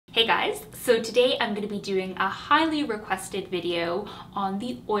Hey guys, so today I'm going to be doing a highly requested video on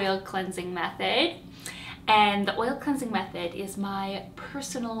the oil cleansing method. And the oil cleansing method is my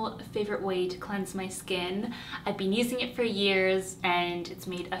personal favorite way to cleanse my skin. I've been using it for years and it's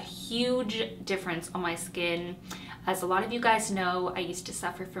made a huge difference on my skin. As a lot of you guys know, I used to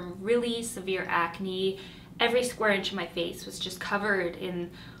suffer from really severe acne. Every square inch of my face was just covered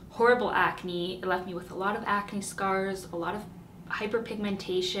in horrible acne. It left me with a lot of acne scars, a lot of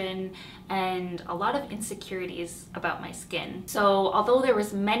hyperpigmentation, and a lot of insecurities about my skin. So although there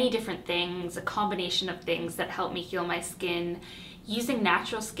was many different things, a combination of things that helped me heal my skin, using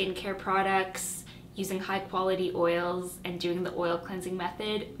natural skincare products, using high quality oils, and doing the oil cleansing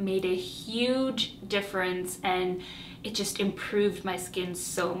method made a huge difference, and it just improved my skin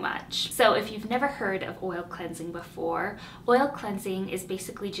so much. So if you've never heard of oil cleansing before, oil cleansing is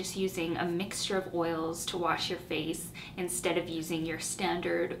basically just using a mixture of oils to wash your face instead of using your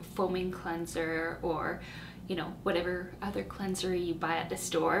standard foaming cleanser or whatever other cleanser you buy at the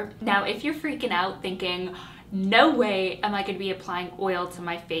store. Now, if you're freaking out thinking, no way am I going to be applying oil to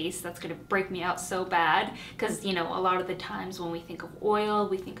my face, that's going to break me out so bad, because a lot of the times when we think of oil,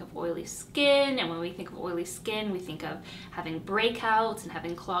 we think of oily skin, and when we think of oily skin, we think of having breakouts and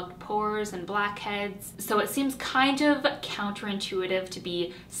having clogged pores and blackheads. So it seems kind of counterintuitive to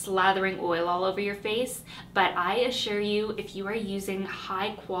be slathering oil all over your face, but I assure you, if you are using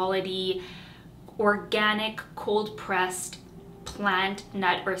high quality organic cold pressed plant,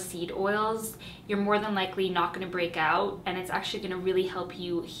 nut, or seed oils, you're more than likely not going to break out, and it's actually going to really help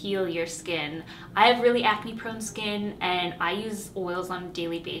you heal your skin. I have really acne prone skin and I use oils on a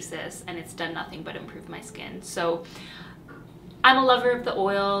daily basis and it's done nothing but improve my skin. So I'm a lover of the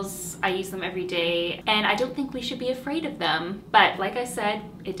oils, I use them every day, and I don't think we should be afraid of them. But like I said,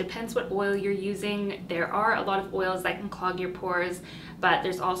 it depends what oil you're using. There are a lot of oils that can clog your pores, but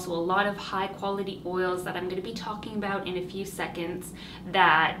there's also a lot of high quality oils that I'm going to be talking about in a few seconds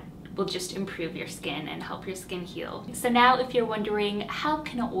that will just improve your skin and help your skin heal. So now if you're wondering, how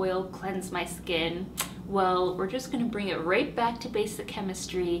can an oil cleanse my skin? Well, we're just going to bring it right back to basic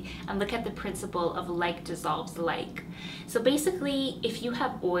chemistry and look at the principle of like dissolves like. So basically, if you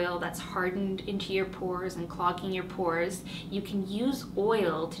have oil that's hardened into your pores and clogging your pores, you can use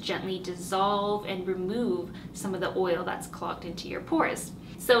oil to gently dissolve and remove some of the oil that's clogged into your pores.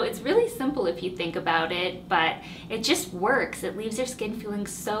 So it's really simple if you think about it, but it just works. It leaves your skin feeling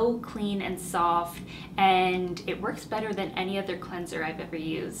so clean and soft, and it works better than any other cleanser I've ever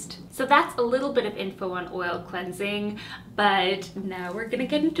used. So that's a little bit of info on oil cleansing, but now we're gonna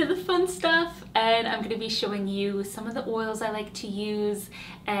get into the fun stuff, and I'm gonna be showing you some of the oils I like to use,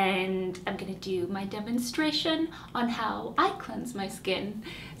 and I'm gonna do my demonstration on how I cleanse my skin.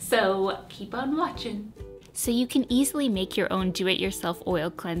 So keep on watching. So you can easily make your own do-it-yourself oil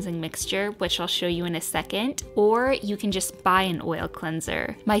cleansing mixture, which I'll show you in a second, or you can just buy an oil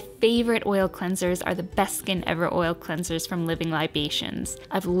cleanser. My favorite oil cleansers are the Best Skin Ever oil cleansers from Living Libations.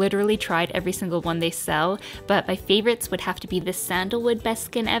 I've literally tried every single one they sell, but my favorites would have to be the Sandalwood Best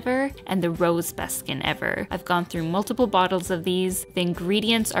Skin Ever and the Rose Best Skin Ever. I've gone through multiple bottles of these. The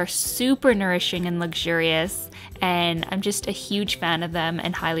ingredients are super nourishing and luxurious, and I'm just a huge fan of them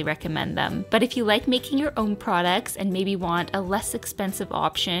and highly recommend them. But if you like making your own products and maybe want a less expensive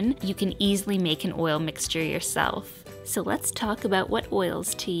option, you can easily make an oil mixture yourself. So let's talk about what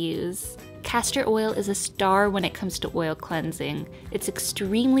oils to use. Castor oil is a star when it comes to oil cleansing. It's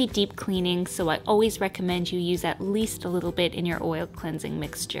extremely deep cleaning, so I always recommend you use at least a little bit in your oil cleansing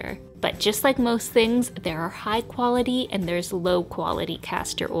mixture. But just like most things, there are high quality and there's low quality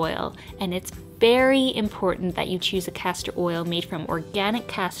castor oil, and it's very important that you choose a castor oil made from organic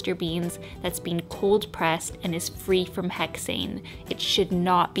castor beans that's been cold pressed and is free from hexane. It should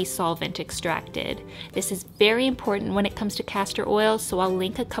not be solvent extracted. This is very important when it comes to castor oil, so I'll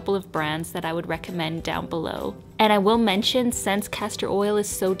link a couple of brands that I would recommend down below. And I will mention, since castor oil is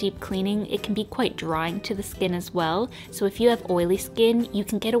so deep cleaning, it can be quite drying to the skin as well. So if you have oily skin, you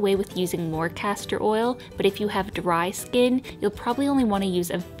can get away with using more castor oil, but if you have dry skin, you'll probably only want to use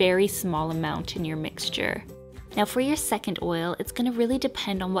a very small amount in your mixture. Now for your second oil, it's going to really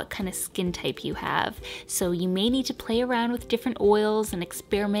depend on what kind of skin type you have. So you may need to play around with different oils and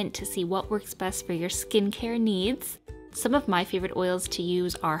experiment to see what works best for your skincare needs. Some of my favorite oils to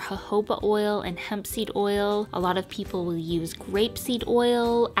use are jojoba oil and hemp seed oil. A lot of people will use grapeseed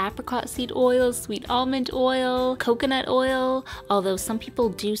oil, apricot seed oil, sweet almond oil, coconut oil, although some people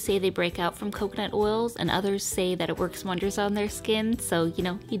do say they break out from coconut oils and others say that it works wonders on their skin, so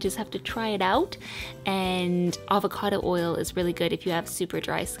you just have to try it out. And avocado oil is really good if you have super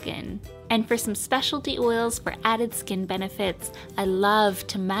dry skin. And for some specialty oils for added skin benefits, I love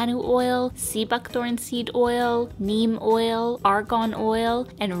tamanu oil, sea buckthorn seed oil, neem oil, argan oil,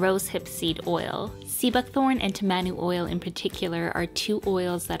 and rosehip seed oil. Sea buckthorn and tamanu oil in particular are two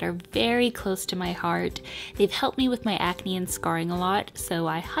oils that are very close to my heart. They've helped me with my acne and scarring a lot, so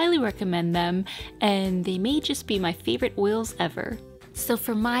I highly recommend them, and they may just be my favorite oils ever. So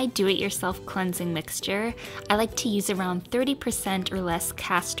for my do-it-yourself cleansing mixture, I like to use around 30% or less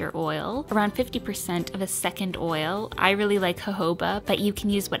castor oil, around 50% of a second oil. I really like jojoba, but you can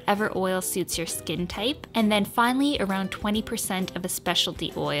use whatever oil suits your skin type. And then finally, around 20% of a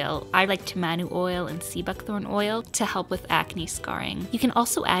specialty oil. I like tamanu oil and sea buckthorn oil to help with acne scarring. You can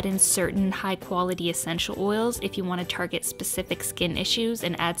also add in certain high-quality essential oils if you want to target specific skin issues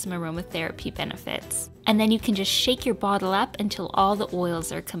and add some aromatherapy benefits. And then you can just shake your bottle up until all the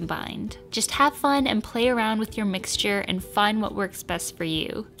oils are combined. Just have fun and play around with your mixture and find what works best for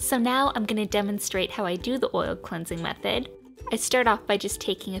you. So now I'm going to demonstrate how I do the oil cleansing method. I start off by just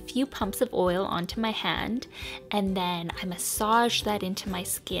taking a few pumps of oil onto my hand, and then I massage that into my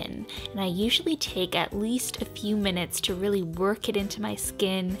skin. And I usually take at least a few minutes to really work it into my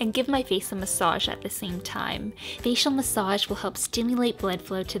skin and give my face a massage at the same time. Facial massage will help stimulate blood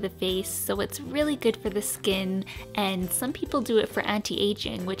flow to the face, so it's really good for the skin, and some people do it for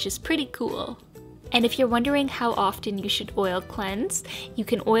anti-aging, which is pretty cool. And if you're wondering how often you should oil cleanse, you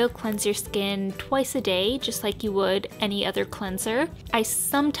can oil cleanse your skin twice a day, just like you would any other cleanser. I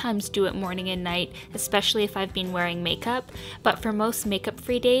sometimes do it morning and night, especially if I've been wearing makeup, but for most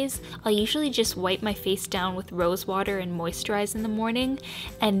makeup-free days, I'll usually just wipe my face down with rose water and moisturize in the morning,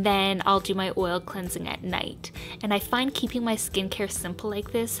 and then I'll do my oil cleansing at night. And I find keeping my skincare simple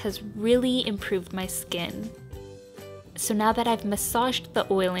like this has really improved my skin. So now that I've massaged the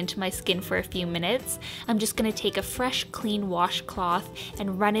oil into my skin for a few minutes, I'm just going to take a fresh, clean washcloth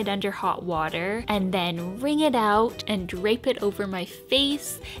and run it under hot water, and then wring it out and drape it over my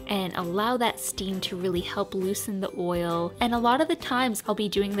face and allow that steam to really help loosen the oil. And a lot of the times I'll be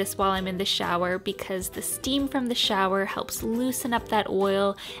doing this while I'm in the shower because the steam from the shower helps loosen up that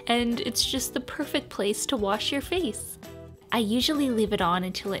oil, and it's just the perfect place to wash your face. I usually leave it on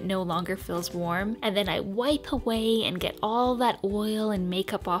until it no longer feels warm, and then I wipe away and get all that oil and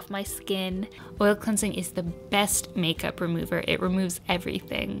makeup off my skin. Oil cleansing is the best makeup remover. It removes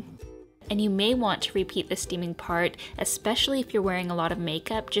everything. And you may want to repeat the steaming part, especially if you're wearing a lot of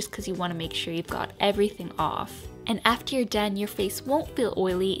makeup, just because you want to make sure you've got everything off. And after you're done, your face won't feel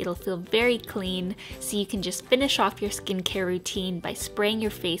oily, it'll feel very clean, so you can just finish off your skincare routine by spraying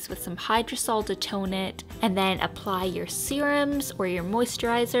your face with some hydrosol to tone it, and then apply your serums or your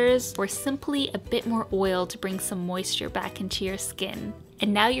moisturizers, or simply a bit more oil to bring some moisture back into your skin.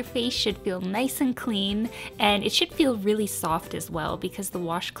 And now your face should feel nice and clean, and it should feel really soft as well because the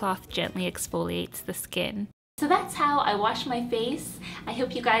washcloth gently exfoliates the skin. So that's how I wash my face. I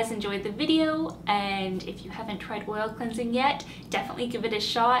hope you guys enjoyed the video, and if you haven't tried oil cleansing yet, definitely give it a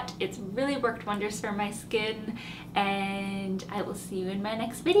shot. It's really worked wonders for my skin, and I will see you in my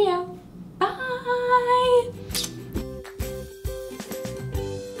next video.